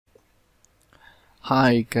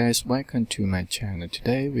Hi guys, welcome to my channel.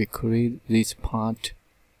 Today we create this part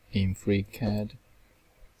in FreeCAD.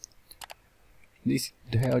 This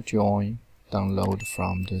detail join download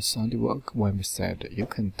from the SolidWorks website. You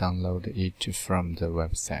can download it from the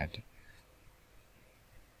website.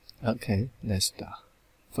 Okay, let's start.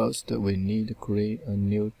 First, we need to create a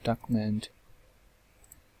new document,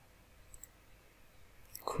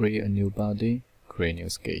 create a new body, create a new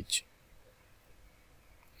sketch.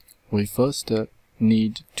 We first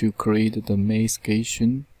need to create the main sketch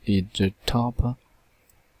in the top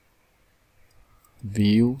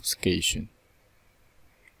view sketch.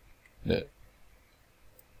 The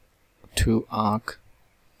 2 arc,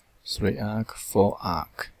 3 arc, 4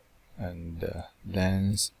 arc, and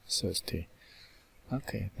length 30.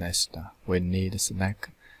 Okay, let's start. We need to select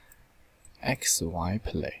XY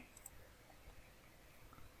plane.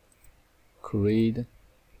 Create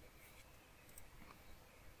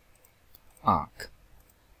arc.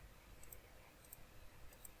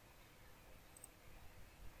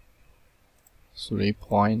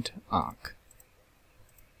 Three-point arc.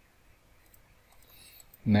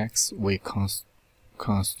 Next, we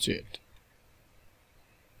construct.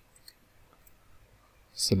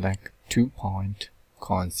 Select 2-point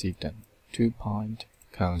coincident, 2-point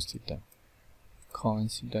coincident,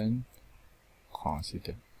 coincident,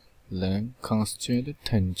 coincident. Then construct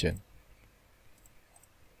tangent,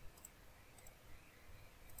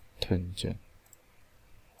 tangent,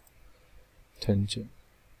 tangent,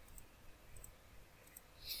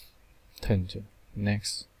 tangent.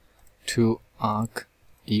 Next, 2 arc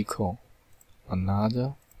equal,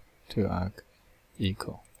 another 2 arc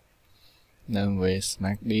equal. Then we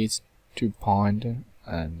select these 2 points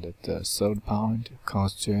and the third point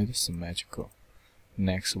construct symmetrical.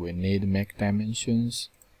 Next, we need to make dimensions.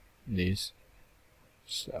 This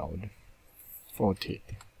solid 40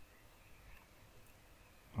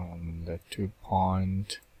 on the 2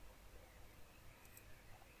 point,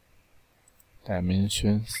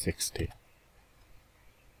 dimension 60.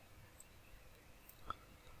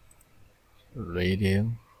 Radius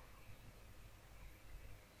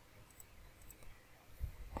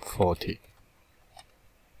 40.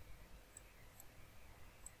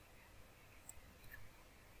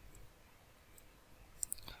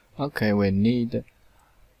 Okay, we need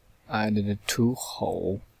add the 2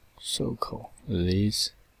 hole circle.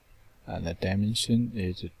 This and the dimension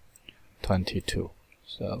is 22.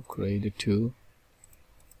 So create 2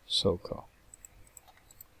 circle.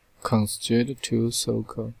 Construct 2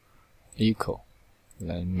 circle equal.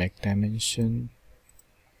 Then make dimension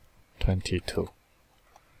 22.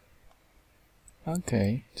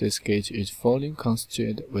 Okay, the sketch is fully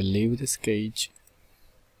constructed. We leave the sketch.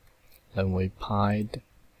 Then we hide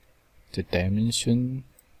the dimension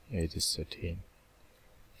is 13.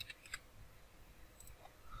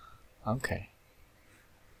 Okay.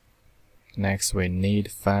 Next, we need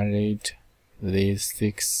to validate this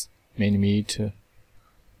 6 mm.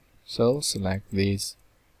 So select this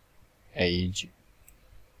edge.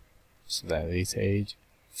 Select this edge.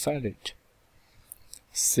 Validate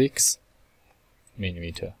 6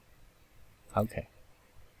 mm. Okay.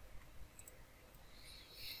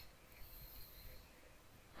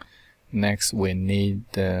 Next, we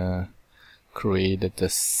need to create the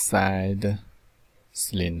side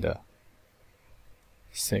cylinder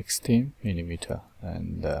 16 mm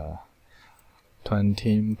and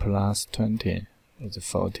 20 plus 20 is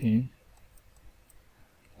 14.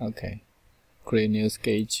 Okay. Create new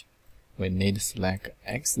sketch. We need to select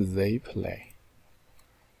XZ plane.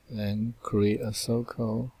 Then create a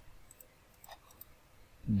circle,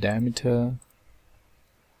 diameter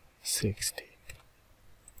 60,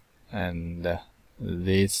 and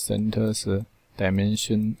this center's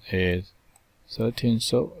dimension is 13.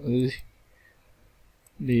 So this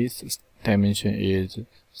dimension is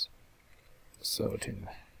 13.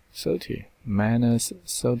 30 minus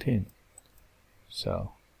 13.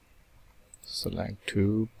 So select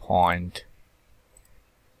 2 point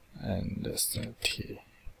and 30.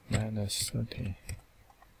 Minus 30.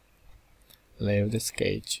 Leave the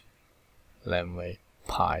sketch. Then we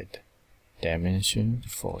hide dimension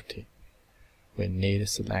 40. We need to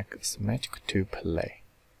select symmetric to plane.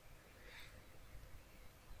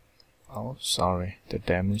 Oh, sorry, the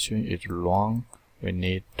dimension is wrong. We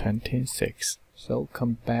need 26. So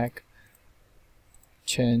come back,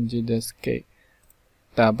 change the sketch,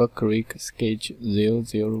 double click sketch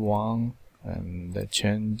 001. And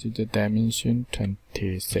change the dimension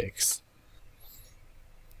 26.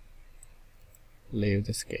 Leave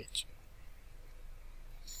the sketch.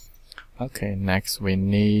 Okay, next we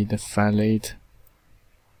need to validate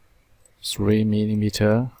 3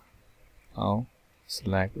 mm. Oh,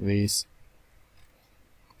 select this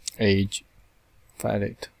edge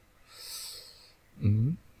fillet.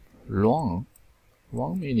 Wrong.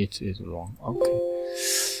 1 minute is wrong. Okay.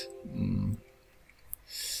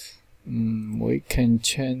 We can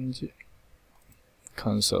change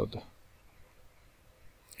cancelled.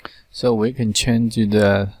 So we can change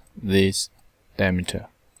this diameter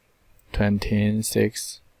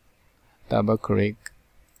 26. Double click,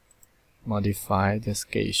 modify the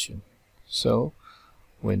scale. So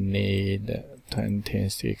we need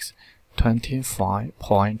 26,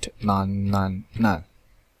 25.999.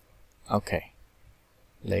 Okay,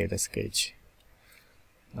 lay the sketch.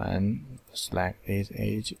 Then select this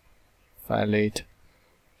edge, fillet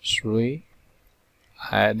 3,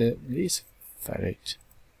 add this fillet,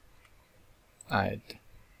 add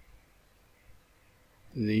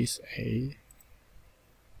this edge.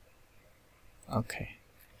 Okay.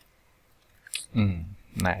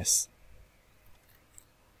 Nice.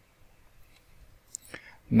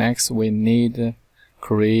 Next, we need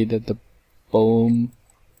create the bone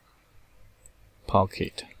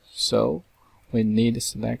pocket. So we need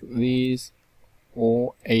select these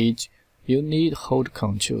all edge. You need hold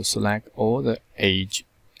Control, select all the edge.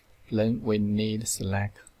 Then we need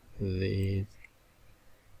select these.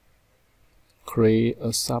 Create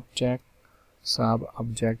a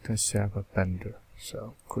sub-object shape bender.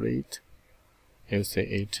 So create. You see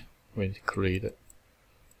it will create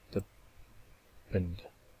the bender.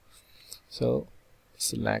 So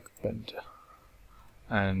select bender,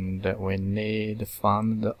 and we need to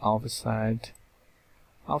find the offsetting.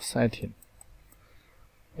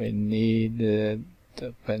 We need the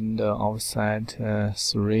bender offset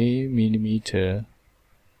 3 mm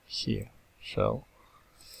here. So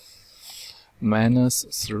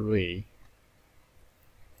 -3.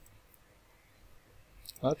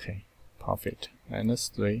 Okay, perfect.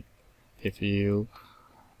 -3. If you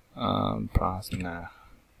plus now,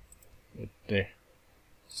 there.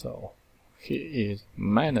 So here is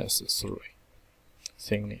 -3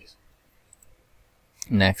 thickness.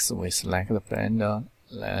 Next, we select the bender,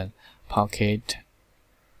 then pocket,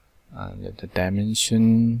 and the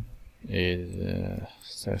dimension is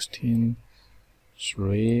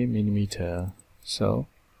 13.3 mm. So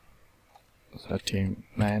 13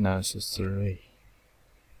 -3.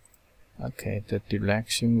 Okay, the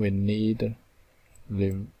direction we need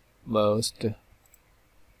reversed.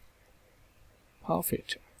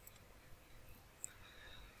 Perfect.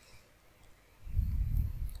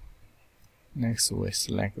 Next, we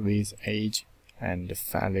select this edge and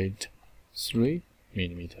fillet 3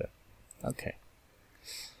 mm. Okay.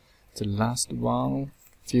 The last one,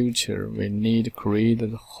 future, we need to create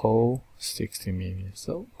the whole 60 mm.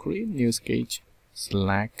 So create new sketch,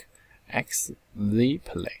 select XZ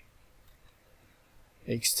plane.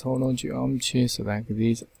 External geometry, select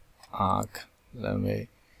this arc, then we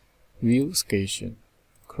view sketch,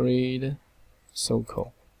 create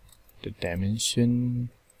circle, the dimension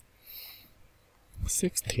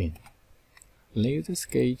 16. Leave the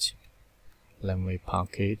sketch, then we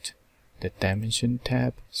pocket the dimension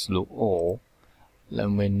tab through all.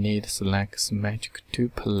 Then we need to select symmetric to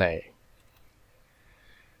play.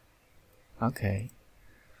 Okay.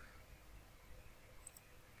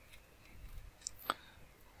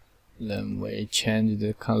 Then we change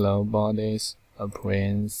the color bodies,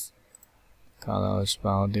 appearance, colors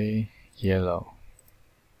body, yellow.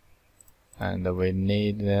 And we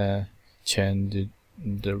need to change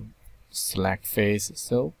the select face.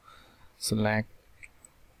 So select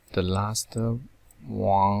the last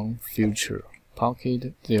one, future,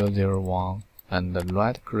 pocket 001, and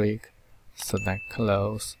right click, select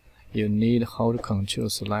close. You need hold Control,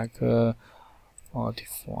 select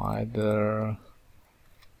modify the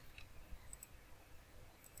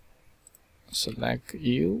select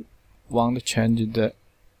you want to change the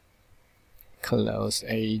close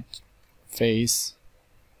edge face.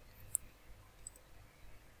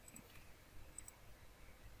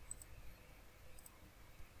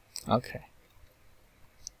 Okay.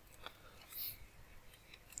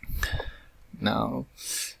 Now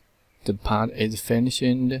the part is finished.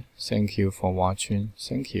 Thank you for watching.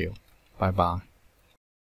 Thank you. Bye bye.